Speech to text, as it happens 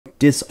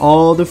Diss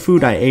all the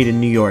food I ate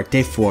in New York,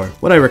 day 4.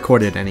 What I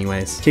recorded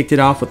anyways. Kicked it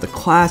off with the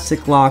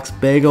classic lox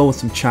bagel with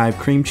some chive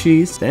cream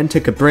cheese. Then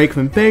took a break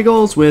from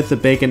bagels with a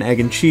bacon,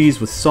 egg, and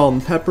cheese with salt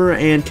and pepper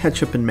and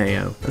ketchup and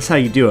mayo. That's how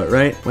you do it,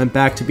 right? Went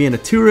back to being a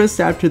tourist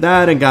after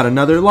that and got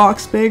another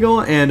lox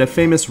bagel and a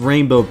famous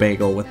rainbow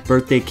bagel with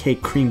birthday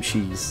cake cream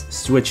cheese.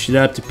 Switched it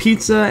up to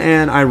pizza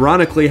and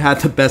ironically had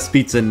the best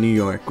pizza in New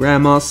York.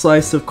 Grandma's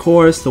slice, of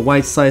course, the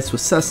white slice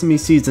with sesame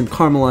seeds and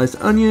caramelized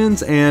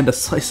onions, and a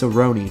slice of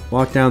roni.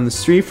 Walked down the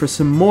street for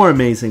some more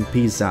amazing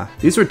pizza.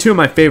 These were 2 of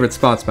my favorite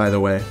spots, by the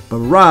way.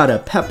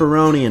 Burrata,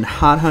 pepperoni, and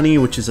hot honey,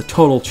 which is a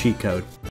total cheat code.